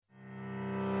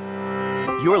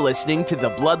You're listening to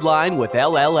The Bloodline with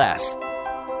LLS.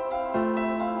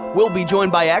 We'll be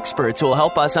joined by experts who will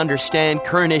help us understand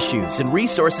current issues and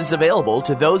resources available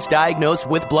to those diagnosed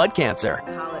with blood cancer.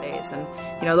 Holidays and,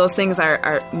 those things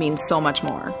mean so much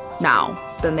more now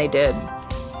than they did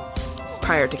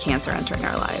prior to cancer entering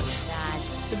our lives.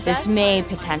 This may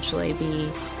potentially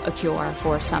be a cure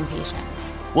for some patients.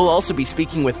 We'll also be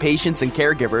speaking with patients and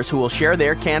caregivers who will share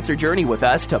their cancer journey with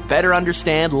us to better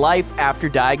understand life after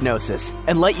diagnosis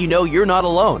and let you know you're not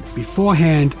alone.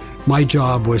 Beforehand, my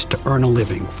job was to earn a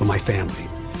living for my family.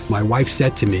 My wife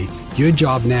said to me, your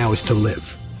job now is to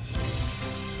live.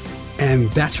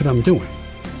 And that's what I'm doing.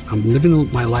 I'm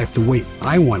living my life the way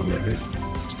I want to live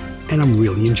it, and I'm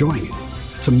really enjoying it.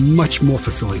 It's a much more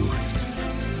fulfilling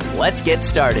life. Let's get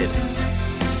started.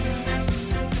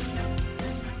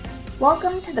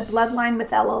 Welcome to The Bloodline with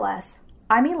LLS.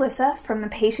 I'm Elissa from the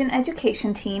Patient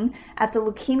Education Team at the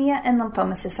Leukemia and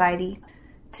Lymphoma Society.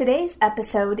 Today's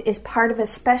episode is part of a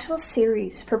special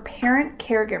series for parent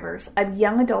caregivers of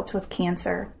young adults with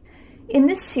cancer. In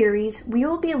this series, we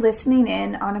will be listening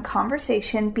in on a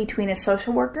conversation between a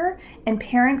social worker and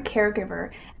parent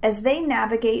caregiver as they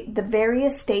navigate the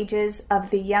various stages of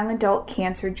the young adult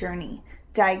cancer journey: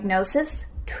 diagnosis,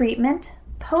 treatment,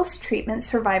 post-treatment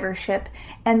survivorship,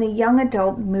 and the young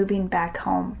adult moving back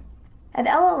home. At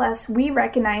LLS, we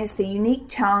recognize the unique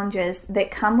challenges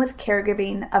that come with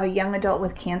caregiving of a young adult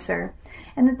with cancer,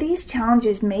 and that these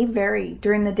challenges may vary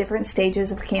during the different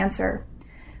stages of cancer.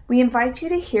 We invite you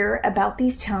to hear about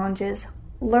these challenges,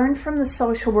 learn from the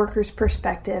social worker's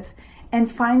perspective,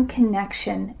 and find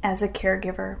connection as a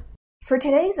caregiver. For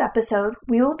today's episode,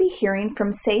 we will be hearing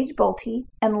from Sage Bolte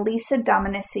and Lisa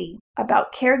Dominici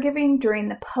about caregiving during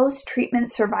the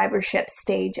post-treatment survivorship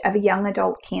stage of a young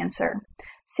adult cancer.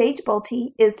 Sage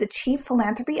Bolte is the Chief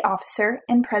Philanthropy Officer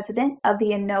and President of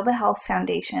the Inova Health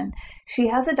Foundation. She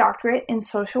has a doctorate in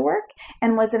social work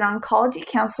and was an oncology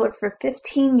counselor for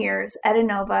 15 years at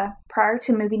Inova prior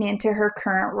to moving into her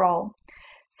current role.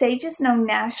 Sage is known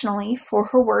nationally for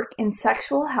her work in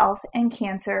sexual health and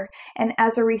cancer and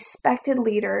as a respected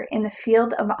leader in the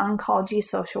field of oncology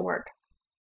social work.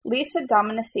 Lisa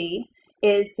Dominici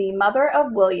is the mother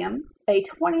of William, a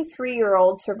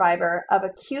 23-year-old survivor of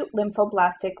acute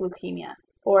lymphoblastic leukemia,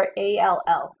 or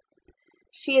ALL.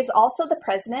 She is also the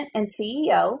president and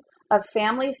CEO of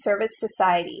Family Service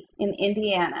Society in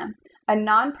Indiana, a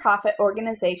nonprofit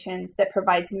organization that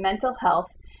provides mental health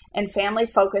and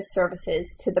family-focused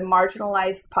services to the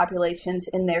marginalized populations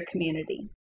in their community.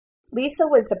 Lisa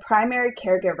was the primary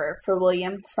caregiver for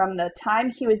William from the time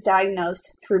he was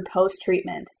diagnosed through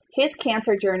post-treatment. His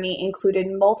cancer journey included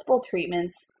multiple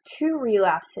treatments, 2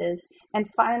 relapses, and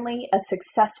finally a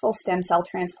successful stem cell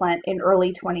transplant in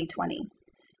early 2020.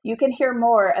 You can hear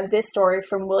more of this story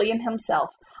from William himself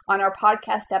on our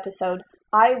podcast episode,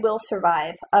 I Will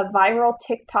Survive, a viral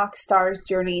TikTok star's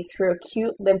journey through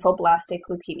acute lymphoblastic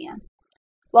leukemia.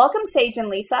 Welcome, Sage and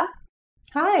Lisa.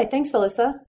 Hi, thanks,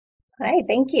 Alyssa. Hi,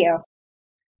 thank you.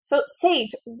 So, Sage,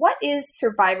 what is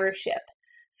survivorship?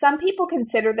 Some people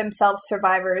consider themselves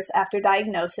survivors after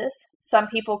diagnosis. Some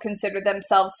people consider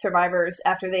themselves survivors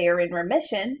after they are in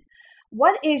remission.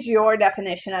 What is your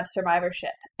definition of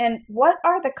survivorship? And what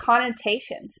are the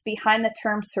connotations behind the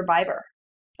term survivor?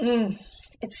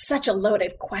 It's such a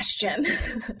loaded question.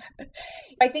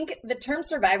 I think the term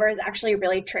survivor is actually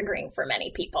really triggering for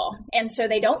many people. And so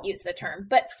they don't use the term.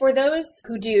 But for those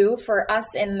who do, for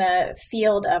us in the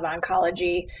field of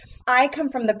oncology, I come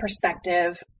from the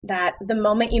perspective that the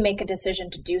moment you make a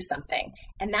decision to do something,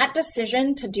 and that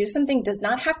decision to do something does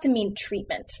not have to mean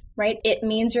treatment, right? It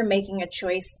means you're making a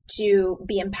choice to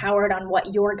be empowered on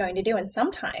what you're going to do. And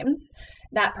sometimes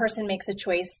that person makes a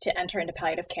choice to enter into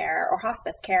palliative care or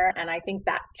hospice care. And I think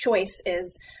that choice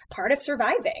is part of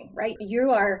surviving, right?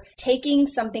 You are taking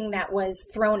something that was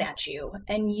thrown at you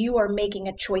and you are making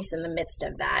a choice in the midst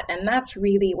of that. And that's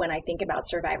really when I think about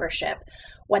survivorship,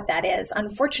 what that is.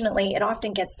 Unfortunately, it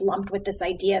often gets lumped with this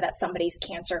idea that somebody's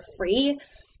cancer free.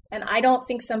 And I don't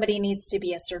think somebody needs to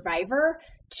be a survivor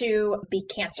to be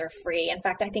cancer free. In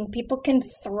fact, I think people can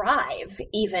thrive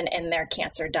even in their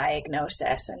cancer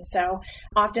diagnosis. And so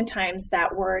oftentimes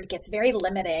that word gets very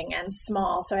limiting and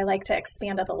small. So I like to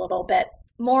expand it a little bit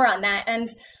more on that. And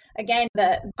again,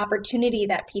 the opportunity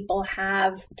that people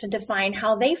have to define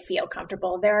how they feel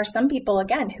comfortable. There are some people,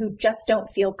 again, who just don't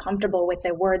feel comfortable with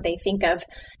the word. They think of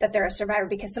that they're a survivor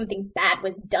because something bad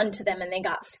was done to them and they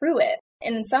got through it.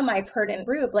 And in some I've heard in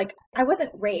group, like, I wasn't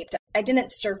raped. I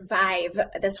didn't survive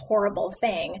this horrible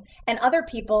thing. And other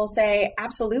people say,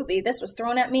 absolutely, this was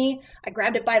thrown at me. I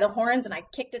grabbed it by the horns and I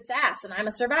kicked its ass and I'm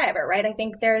a survivor, right? I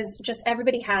think there's just,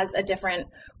 everybody has a different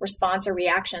response or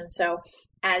reaction. So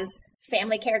as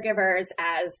family caregivers,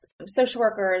 as social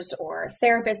workers or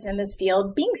therapists in this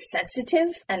field, being sensitive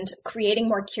and creating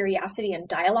more curiosity and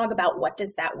dialogue about what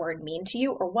does that word mean to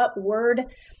you, or what word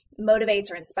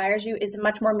motivates or inspires you, is a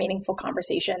much more meaningful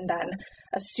conversation than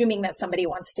assuming that somebody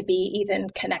wants to be even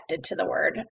connected to the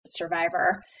word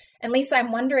survivor. And Lisa,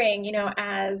 I'm wondering,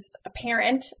 as a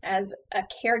parent, as a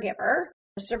caregiver,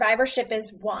 survivorship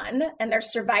is one, and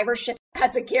there's survivorship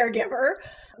as a caregiver,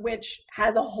 which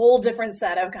has a whole different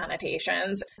set of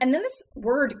connotations. And then this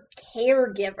word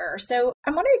caregiver. So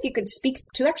I'm wondering if you could speak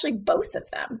to actually both of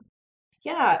them.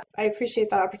 Yeah, I appreciate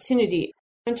the opportunity.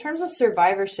 In terms of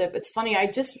survivorship, it's funny, I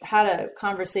just had a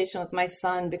conversation with my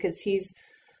son because he's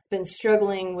been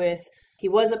struggling with, he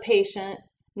was a patient,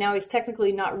 now he's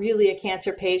technically not really a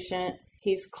cancer patient.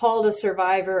 He's called a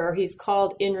survivor, or he's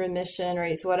called in remission, or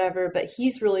he's whatever, but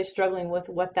he's really struggling with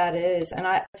what that is. And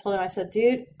I told him, I said,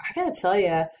 dude, I got to tell you,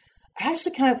 I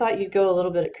actually kind of thought you'd go a little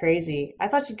bit crazy. I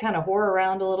thought you'd kind of whore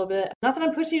around a little bit. Not that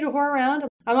I'm pushing you to whore around.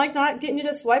 I'm like not getting you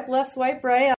to swipe left, swipe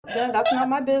right. That's not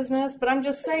my business, but I'm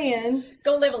just saying.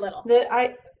 Go live a little. That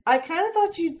I kind of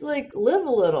thought you'd like live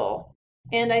a little.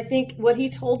 And I think what he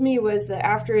told me was that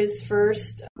after his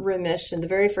first remission, the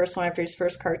very first one after his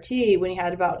first CAR T, when he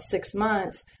had about 6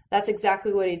 months, that's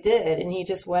exactly what he did. And he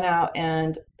just went out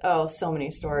and, so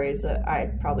many stories that I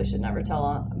probably should never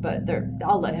tell, but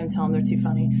I'll let him tell them. They're too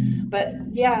funny. But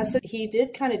yeah, so he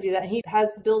did kind of do that. He has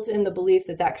built in the belief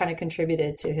that kind of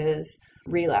contributed to his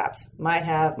relapse. Might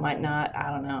have, might not,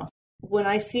 I don't know. When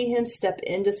I see him step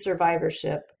into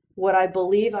survivorship, what I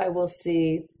believe I will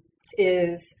see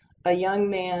is a young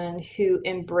man who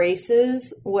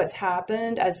embraces what's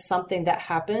happened as something that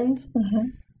happened, mm-hmm.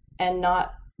 and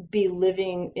not be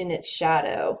living in its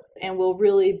shadow, and will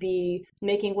really be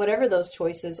making whatever those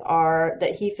choices are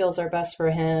that he feels are best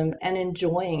for him and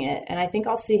enjoying it. And I think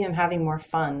I'll see him having more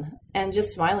fun and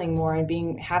just smiling more and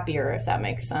being happier, if that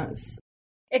makes sense.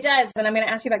 It does. And I'm going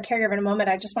to ask you about caregiver in a moment.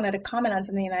 I just wanted to comment on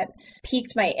something that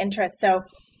piqued my interest. So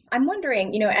I'm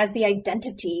wondering, as the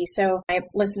identity, so I've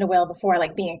listened to Will before,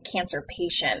 like being a cancer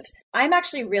patient. I'm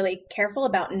actually really careful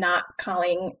about not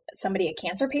calling somebody a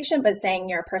cancer patient, but saying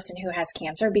you're a person who has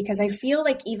cancer, because I feel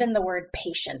like even the word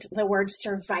patient, the word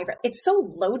survivor, it's so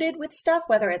loaded with stuff,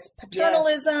 whether it's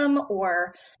paternalism, yes,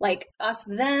 or like us,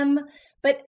 them.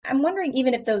 But I'm wondering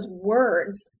even if those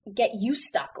words get you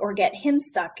stuck or get him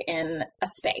stuck in a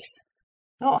space.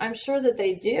 Oh, I'm sure that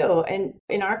they do. And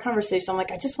in our conversation, I'm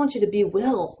like, I just want you to be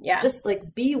Will. Yeah. Just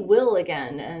like be Will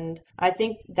again. And I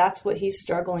think that's what he's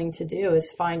struggling to do,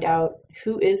 is find out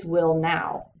who is Will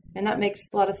now. And that makes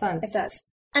a lot of sense. It does.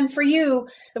 And for you,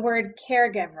 the word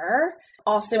caregiver,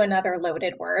 also another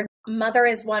loaded word. Mother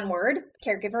is one word.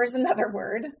 Caregiver is another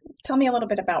word. Tell me a little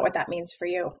bit about what that means for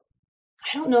you.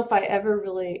 I don't know if I ever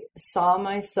really saw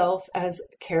myself as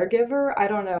caregiver. I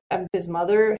don't know. I'm his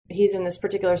mother. He's in this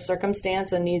particular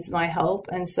circumstance and needs my help.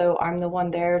 And so I'm the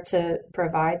one there to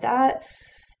provide that.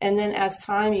 And then as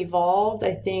time evolved,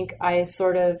 I think I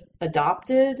sort of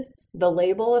adopted the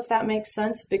label, if that makes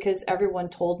sense, because everyone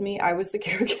told me I was the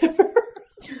caregiver.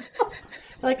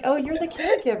 Like, oh, you're the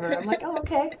caregiver. I'm like, oh,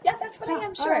 okay. Yeah, that's what I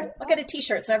am. Sure. Right. I'll get a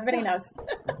t-shirt so everybody knows.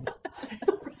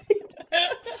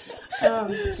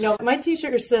 No, my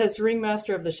t-shirt says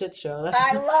Ringmaster of the Shit Show.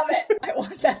 I love it. I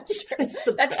want that shirt.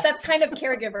 That's kind of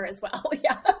caregiver as well.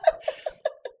 Yeah.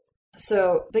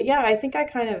 So, but yeah, I think I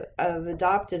kind of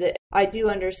adopted it. I do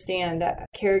understand that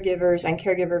caregivers and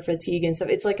caregiver fatigue and stuff,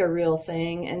 it's like a real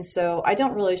thing. And so I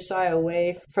don't really shy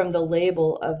away from the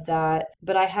label of that,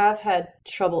 but I have had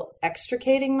trouble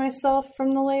extricating myself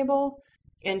from the label.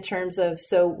 In terms of,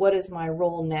 so what is my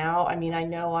role now? I mean, I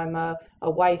know I'm a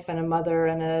wife and a mother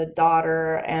and a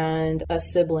daughter and a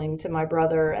sibling to my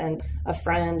brother and a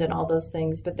friend and all those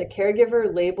things. But the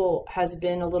caregiver label has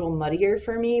been a little muddier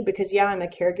for me because, yeah, I'm a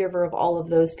caregiver of all of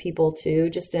those people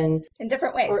too, just in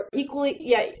different ways. Or equally,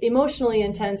 yeah, emotionally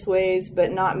intense ways,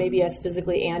 but not maybe as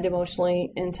physically and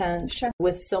emotionally intense, sure,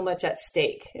 with so much at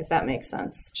stake, if that makes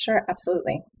sense. Sure,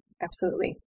 absolutely.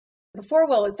 Absolutely. Before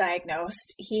Will was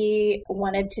diagnosed, he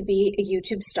wanted to be a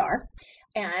YouTube star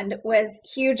and was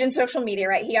huge in social media,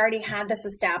 right? He already had this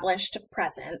established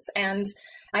presence. And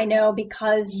I know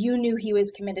because you knew he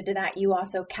was committed to that, you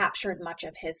also captured much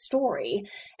of his story.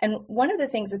 And one of the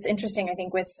things that's interesting, I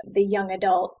think, with the young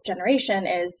adult generation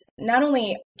is not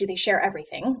only do they share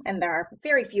everything, and there are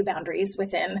very few boundaries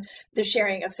within the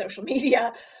sharing of social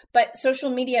media, but social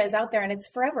media is out there and it's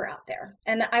forever out there.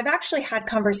 And I've actually had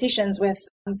conversations with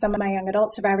some of my young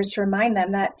adult survivors to remind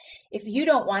them that if you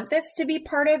don't want this to be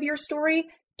part of your story,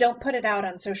 don't put it out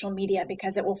on social media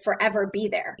because it will forever be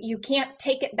there. You can't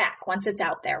take it back once it's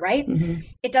out there, right? Mm-hmm.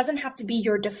 It doesn't have to be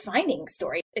your defining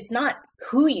story. It's not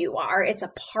who you are. It's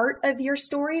a part of your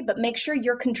story, but make sure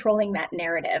you're controlling that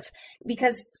narrative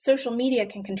because social media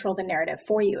can control the narrative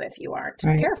for you if you aren't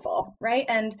careful, right?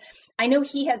 And I know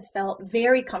he has felt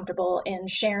very comfortable in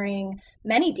sharing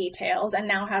many details and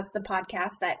now has the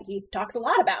podcast that he talks a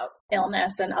lot about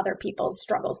illness and other people's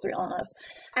struggles through illness.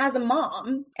 As a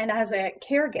mom and as a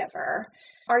caregiver,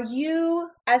 are you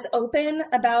as open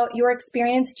about your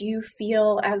experience? Do you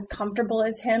feel as comfortable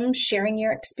as him sharing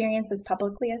your experience as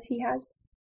publicly as he has?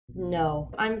 No,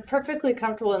 I'm perfectly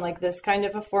comfortable in like this kind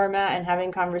of a format and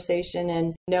having conversation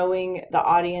and knowing the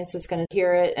audience is going to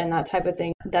hear it and that type of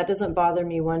thing. That doesn't bother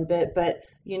me one bit. But,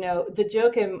 you know, the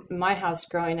joke in my house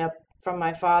growing up from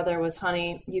my father was,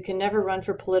 honey, you can never run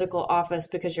for political office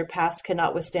because your past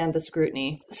cannot withstand the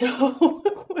scrutiny. So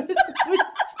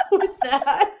with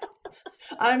that,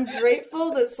 I'm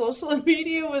grateful that social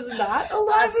media was not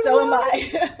alive. So am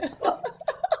I.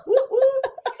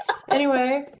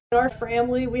 Anyway, in our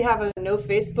family, we have a no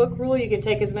Facebook rule. You can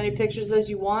take as many pictures as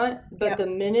you want, but the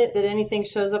minute that anything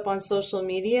shows up on social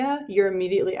media, you're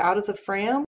immediately out of the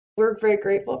frame. We're very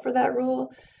grateful for that rule.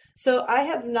 So I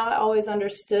have not always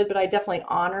understood, but I definitely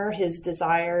honor his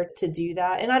desire to do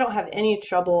that. And I don't have any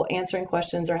trouble answering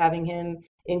questions or having him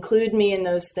include me in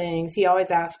those things. He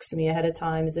always asks me ahead of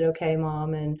time, is it okay,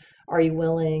 Mom? And are you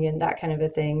willing? And that kind of a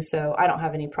thing. So I don't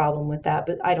have any problem with that,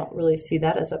 but I don't really see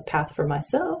that as a path for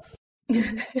myself.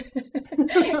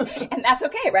 And that's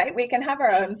okay, right? We can have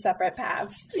our own separate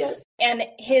paths. Yes. And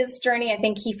his journey, I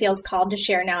think he feels called to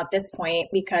share now at this point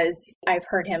because I've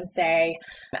heard him say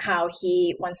how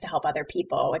he wants to help other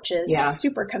people, which is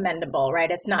super commendable, right?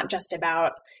 It's not just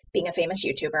about being a famous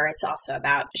YouTuber. It's also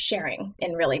about sharing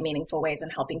in really meaningful ways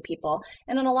and helping people.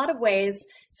 And in a lot of ways,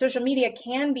 social media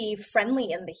can be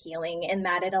friendly in the healing in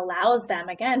that it allows them,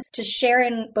 again, to share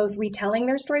in both retelling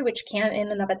their story, which can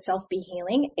in and of itself be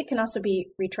healing. It can also be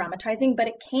re-traumatizing, but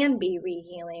it can be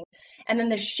re-healing. And then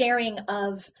the sharing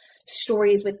of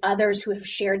stories with others who have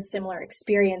shared similar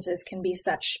experiences can be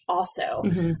such also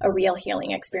a real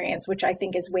healing experience, which I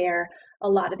think is where a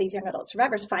lot of these young adult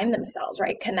survivors find themselves,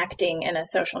 right? Connecting in a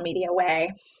social media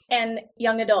way. And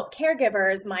young adult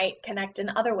caregivers might connect in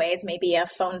other ways, maybe a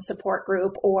phone support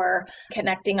group or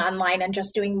connecting online and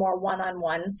just doing more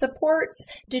one-on-one supports.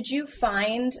 Did you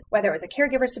find, whether it was a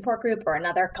caregiver support group or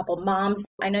another couple moms,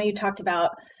 I know you talked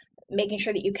about making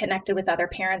sure that you connected with other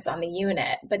parents on the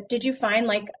unit, but did you find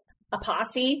like a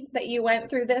posse that you went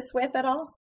through this with at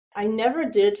all? I never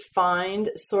did find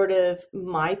sort of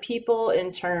my people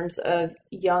in terms of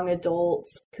young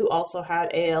adults who also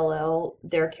had ALL,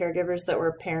 their caregivers that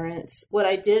were parents. What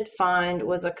I did find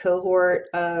was a cohort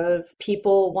of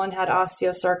people. One had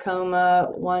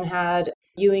osteosarcoma, one had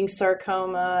Ewing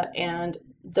sarcoma, and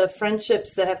the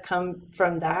friendships that have come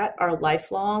from that are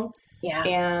lifelong. Yeah.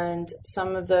 And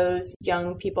some of those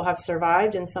young people have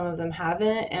survived and some of them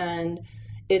haven't. And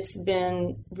it's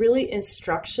been really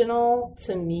instructional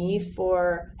to me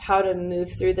for how to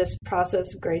move through this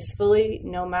process gracefully,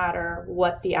 no matter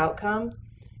what the outcome,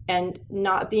 and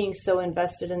not being so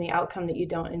invested in the outcome that you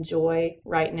don't enjoy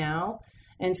right now.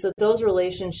 And so those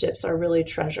relationships are really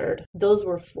treasured. Those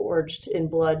were forged in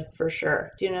blood for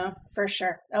sure. Do you know? For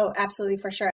sure. Oh, absolutely.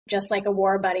 For sure. Just like a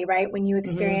war buddy, right? When you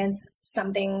experience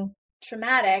something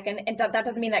traumatic, and that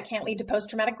doesn't mean that can't lead to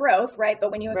post-traumatic growth, right?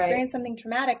 But when you experience something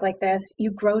traumatic like this, you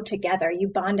grow together, you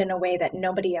bond in a way that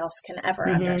nobody else can ever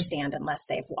understand unless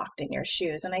they've walked in your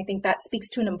shoes. And I think that speaks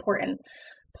to an important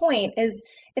point is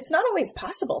it's not always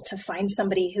possible to find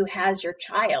somebody who has your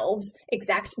child's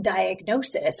exact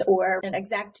diagnosis or an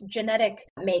exact genetic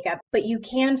makeup, but you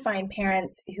can find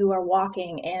parents who are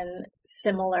walking in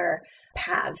similar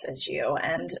paths as you.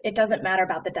 And it doesn't matter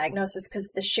about the diagnosis because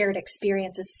the shared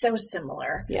experience is so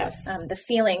similar. Yes. The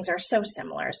feelings are so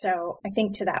similar. So I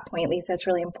think to that point, Lisa, it's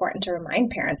really important to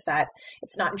remind parents that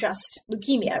it's not just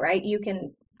leukemia, right? You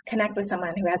can connect with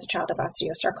someone who has a child of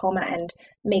osteosarcoma and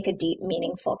make a deep,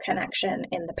 meaningful connection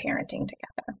in the parenting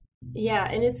together. Yeah,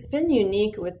 and it's been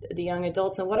unique with the young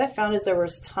adults. And what I found is there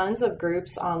was tons of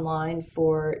groups online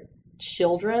for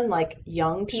children, like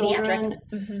young children,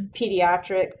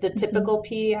 pediatric, the typical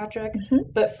pediatric.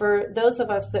 But for those of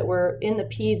us that were in the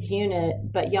peds unit,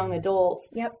 but young adults,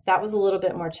 that was a little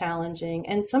bit more challenging.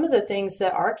 And some of the things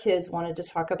that our kids wanted to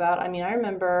talk about, I mean, I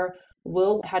remember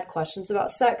Will had questions about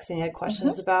sex, and he had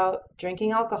questions about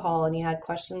drinking alcohol, and he had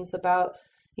questions about,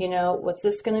 you know, what's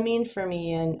this going to mean for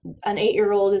me? And an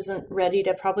 8-year-old isn't ready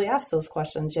to probably ask those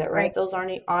questions yet, right? Those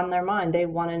aren't on their mind. They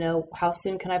want to know, how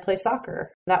soon can I play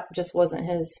soccer? That just wasn't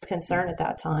his concern at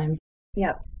that time.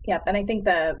 Yep. And I think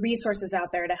the resources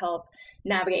out there to help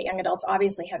navigate young adults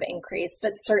obviously have increased,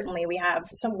 but certainly we have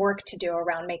some work to do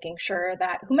around making sure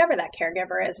that whomever that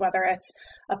caregiver is, whether it's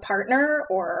a partner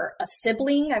or a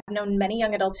sibling, I've known many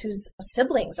young adults whose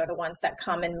siblings are the ones that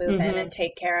come and move in and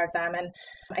take care of them. And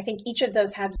I think each of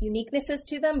those have uniquenesses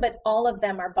to them, but all of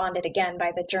them are bonded again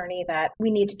by the journey that we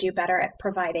need to do better at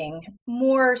providing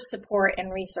more support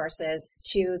and resources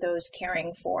to those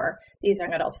caring for these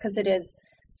young adults, because it is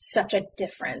such a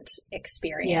different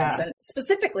experience. And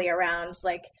specifically around,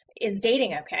 like, is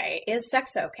dating okay? Is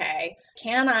sex okay?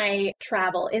 Can I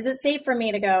travel? Is it safe for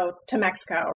me to go to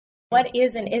Mexico? What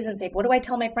is and isn't safe? What do I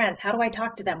tell my friends? How do I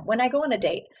talk to them when I go on a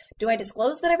date? Do I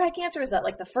disclose that I've had cancer? Is that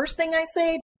like the first thing I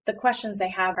say? The questions they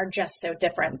have are just so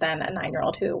different than a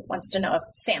 9-year-old who wants to know if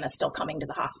Santa's still coming to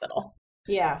the hospital.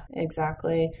 Yeah,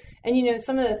 exactly. And, you know,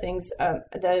 some of the things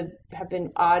that have been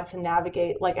odd to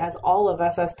navigate, like as all of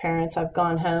us as parents have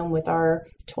gone home with our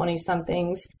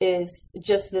 20-somethings, is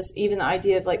just this, even the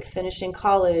idea of like finishing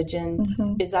college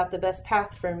and is that the best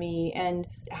path for me, and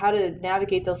how to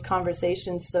navigate those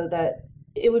conversations so that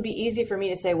it would be easy for me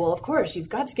to say, well, of course, you've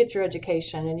got to get your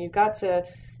education and you've got to,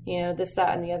 you know, this,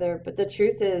 that, and the other. But the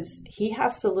truth is, he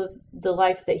has to live the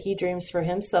life that he dreams for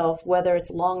himself, whether it's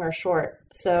long or short.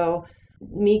 So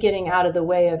me getting out of the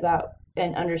way of that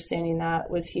and understanding that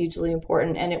was hugely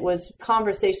important. And it was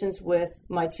conversations with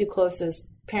my 2 closest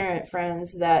parent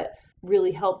friends that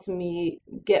really helped me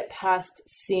get past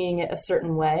seeing it a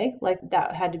certain way. Like,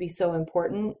 that had to be so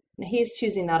important. He's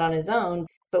choosing that on his own,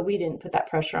 but we didn't put that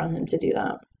pressure on him to do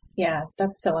that. Yeah,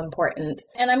 that's so important.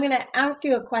 And I'm going to ask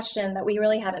you a question that we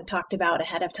really haven't talked about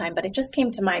ahead of time, but it just came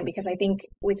to mind because I think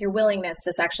with your willingness,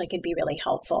 this actually could be really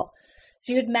helpful.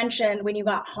 So you had mentioned when you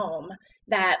got home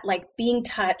that like being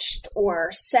touched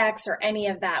or sex or any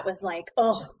of that was like,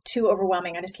 oh, too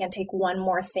overwhelming. I just can't take one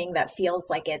more thing that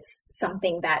feels like it's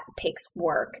something that takes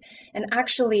work. And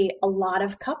actually, a lot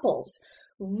of couples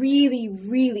really,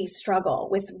 really struggle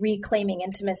with reclaiming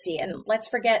intimacy. And let's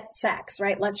forget sex,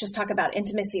 right? Let's just talk about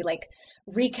intimacy, like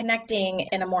reconnecting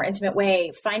in a more intimate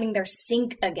way, finding their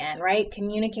sync again, right?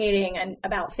 Communicating and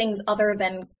about things other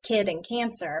than kid and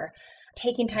cancer.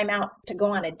 Taking time out to go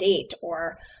on a date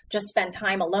or just spend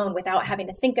time alone without having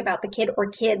to think about the kid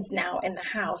or kids now in the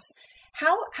house.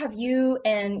 How have you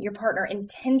and your partner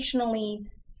intentionally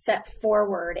set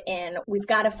forward in, we've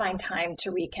got to find time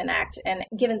to reconnect and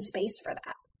given space for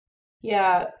that?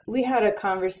 Yeah, we had a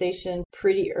conversation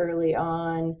pretty early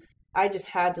on. I just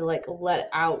had to like let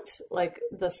out like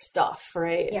the stuff,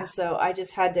 right? Yeah. And so I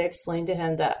just had to explain to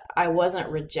him that I wasn't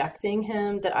rejecting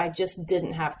him, that I just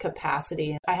didn't have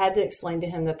capacity. I had to explain to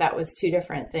him that that was 2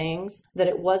 different things, that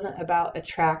it wasn't about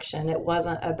attraction. It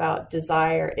wasn't about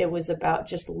desire. It was about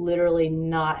just literally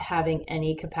not having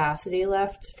any capacity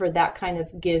left for that kind of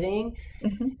giving.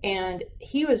 And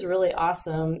he was really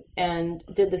awesome and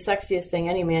did the sexiest thing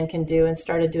any man can do and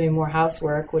started doing more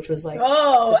housework, which was like,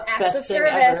 acts of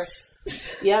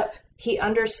service. Yep. He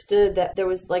understood that there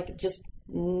was like just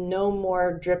no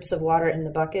more drips of water in the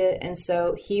bucket. And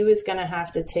so he was going to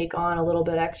have to take on a little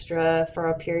bit extra for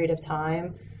a period of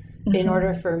time in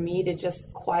order for me to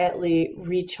just quietly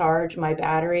recharge my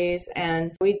batteries.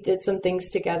 And we did some things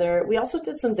together. We also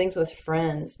did some things with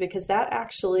friends because that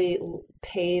actually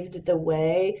paved the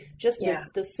way. Just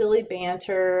the silly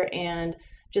banter and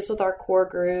just with our core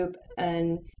group,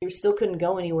 and you still couldn't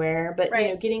go anywhere, but you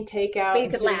know, getting takeout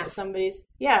and sitting at somebody's,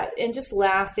 and just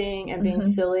laughing and being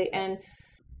silly. And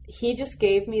he just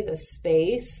gave me the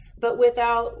space, but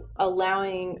without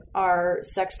allowing our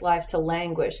sex life to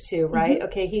languish too, right?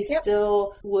 Okay, he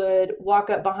still would walk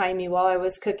up behind me while I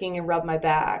was cooking and rub my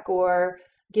back, or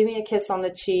give me a kiss on the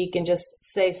cheek and just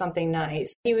say something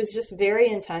nice. He was just very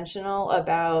intentional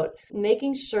about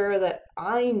making sure that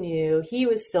I knew he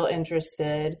was still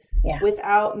interested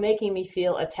without making me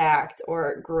feel attacked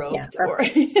or groped or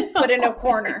you know, put in a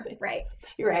corner. Right.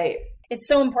 Right. It's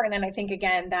so important. And I think,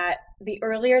 again, that the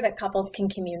earlier that couples can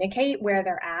communicate where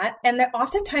they're at, and that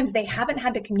oftentimes they haven't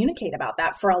had to communicate about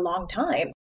that for a long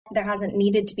time. there hasn't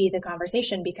needed to be the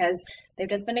conversation because they've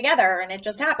just been together and it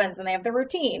just happens and they have the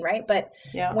routine, right? But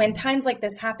when times like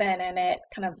this happen and it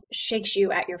kind of shakes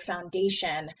you at your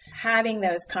foundation, having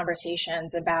those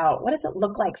conversations about what does it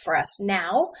look like for us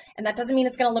now? And that doesn't mean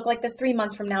it's going to look like this 3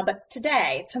 months from now, but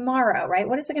today, tomorrow, right?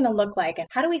 What is it going to look like? And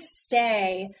how do we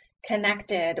stay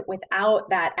connected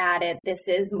without that added, this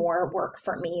is more work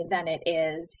for me than it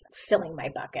is filling my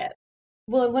bucket?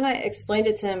 Well, when I explained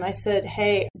it to him, I said,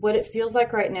 hey, what it feels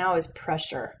like right now is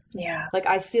pressure. Yeah. Like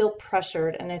I feel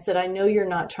pressured. And I said, I know you're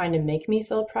not trying to make me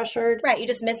feel pressured. Right. You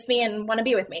just missed me and want to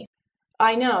be with me.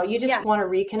 I know. You just want to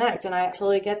reconnect. And I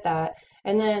totally get that.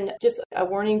 And then just a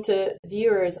warning to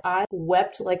viewers, I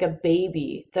wept like a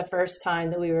baby the first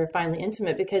time that we were finally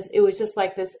intimate because it was just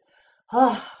like this,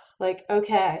 like,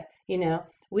 okay,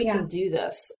 we can do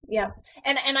this. Yeah.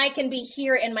 And I can be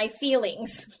here in my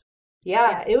feelings.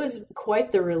 Yeah, it was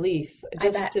quite the relief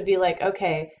just to be like,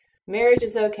 okay, marriage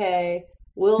is okay,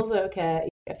 Will's okay.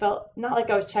 I felt not like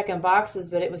I was checking boxes,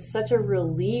 but it was such a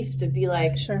relief to be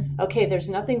like, okay, there's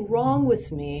nothing wrong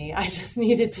with me. I just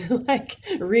needed to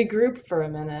regroup for a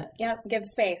minute. Yeah, give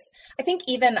space. I think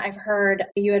even I've heard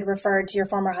you had referred to your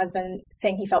former husband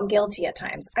saying he felt guilty at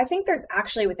times. I think there's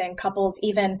actually within couples,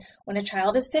 even when a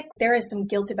child is sick, there is some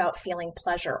guilt about feeling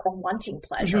pleasure or wanting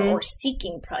pleasure or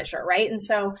seeking pleasure, right? And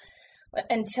so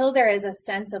until there is a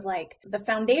sense of like the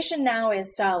foundation now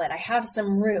is solid, I have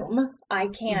some room, I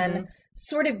can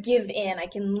sort of give in, I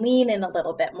can lean in a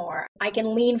little bit more, I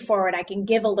can lean forward, I can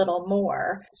give a little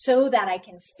more so that I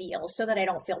can feel, so that I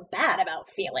don't feel bad about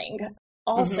feeling.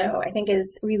 Also, I think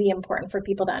is really important for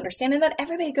people to understand, and that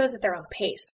everybody goes at their own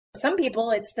pace. Some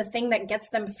people, it's the thing that gets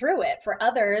them through it. For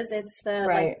others, it's the,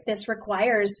 like, this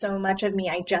requires so much of me.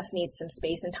 I just need some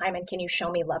space and time. And can you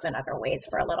show me love in other ways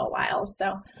for a little while?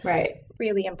 So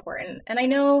really important. And I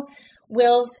know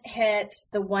Will's hit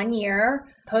the 1 year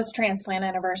post-transplant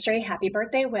anniversary. Happy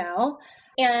birthday, Will.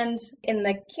 And in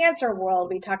the cancer world,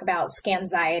 we talk about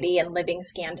scanxiety and living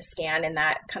scan to scan, and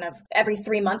that kind of every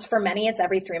 3 months. For many, it's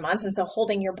every 3 months. And so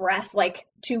holding your breath like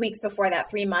 2 weeks before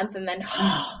that 3 month, and then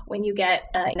when you get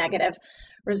a negative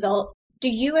result. Do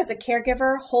you as a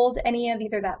caregiver hold any of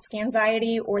either that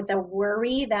scanxiety or the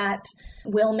worry that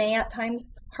Will may at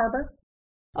times harbor?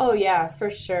 Oh, yeah,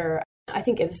 for sure. I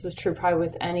think this is true probably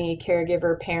with any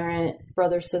caregiver, parent,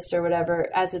 brother, sister, whatever.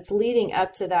 As it's leading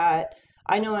up to that,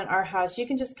 I know in our house, you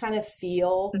can just kind of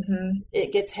feel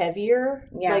it gets heavier,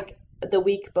 like the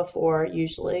week before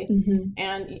usually.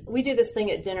 And we do this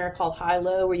thing at dinner called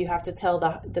high-low, where you have to tell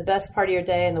the best part of your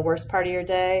day and the worst part of your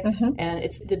day. And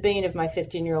it's the bane of my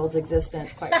 15-year-old's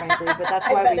existence, quite frankly. But that's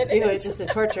why we do it, just to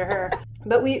torture her.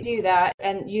 But we do that.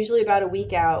 And usually about a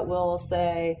week out, we'll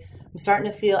say, I'm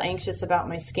starting to feel anxious about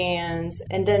my scans.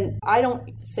 And then I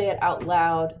don't say it out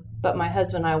loud, but my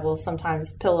husband and I will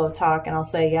sometimes pillow talk, and I'll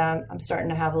say, yeah, I'm starting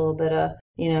to have a little bit of,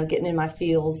 getting in my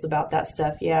feels about that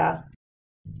stuff. Yeah,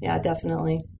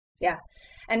 definitely. Yeah.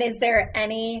 And is there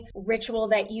any ritual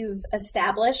that you've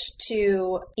established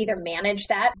to either manage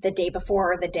that the day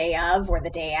before or the day of or the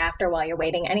day after while you're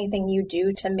waiting? Anything you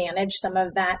do to manage some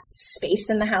of that space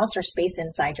in the house or space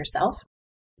inside yourself?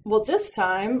 Well, this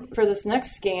time for this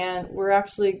next scan, we're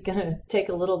actually going to take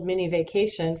a little mini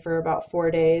vacation for about 4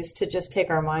 days to just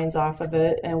take our minds off of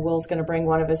it. And Will's going to bring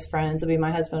one of his friends. It'll be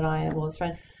my husband and I and Will's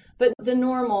friend. But the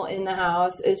normal in the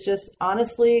house is just,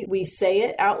 honestly, we say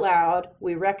it out loud,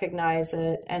 we recognize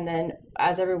it. And then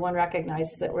as everyone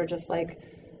recognizes it, we're just like,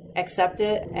 accept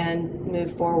it and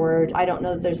move forward. I don't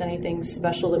know that there's anything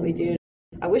special that we do.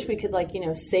 I wish we could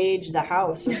sage the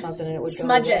house or something and it would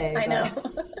smudge go away. I know.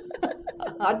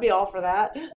 I'd be all for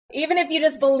that. Even if you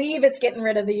just believe it's getting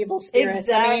rid of the evil spirits.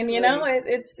 Exactly. I mean,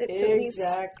 it's at least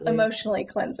emotionally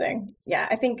cleansing. Yeah,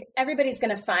 I think everybody's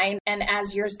going to find, and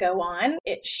as years go on,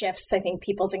 it shifts. I think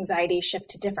people's anxieties shift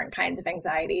to different kinds of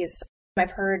anxieties.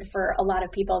 I've heard for a lot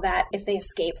of people that if they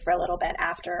escape for a little bit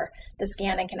after the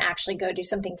scan and can actually go do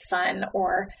something fun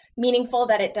or meaningful,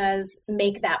 that it does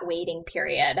make that waiting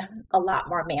period a lot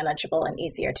more manageable and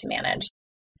easier to manage.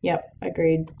 Yep,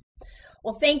 agreed.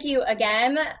 Well, thank you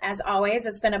again. As always,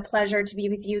 it's been a pleasure to be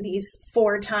with you these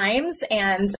 4 times.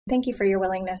 And thank you for your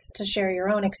willingness to share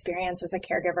your own experience as a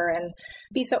caregiver and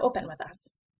be so open with us.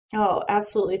 Oh,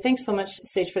 absolutely. Thanks so much,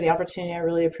 Sage, for the opportunity. I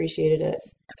really appreciated it.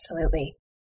 Absolutely.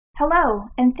 Hello,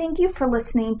 and thank you for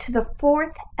listening to the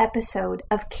 4th episode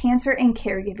of Cancer and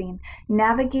Caregiving,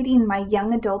 Navigating My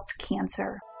Young Adult's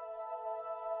Cancer.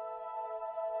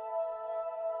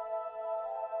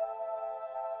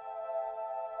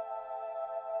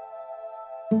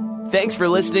 Thanks for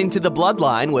listening to The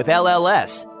Bloodline with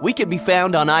LLS. We can be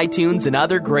found on iTunes and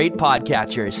other great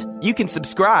podcatchers. You can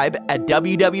subscribe at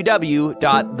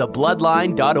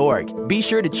www.thebloodline.org. Be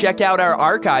sure to check out our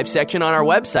archive section on our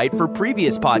website for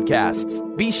previous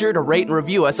podcasts. Be sure to rate and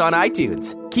review us on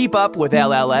iTunes. Keep up with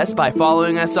LLS by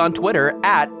following us on Twitter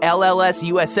at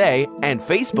LLSUSA and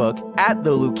Facebook at the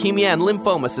Leukemia and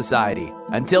Lymphoma Society.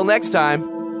 Until next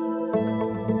time.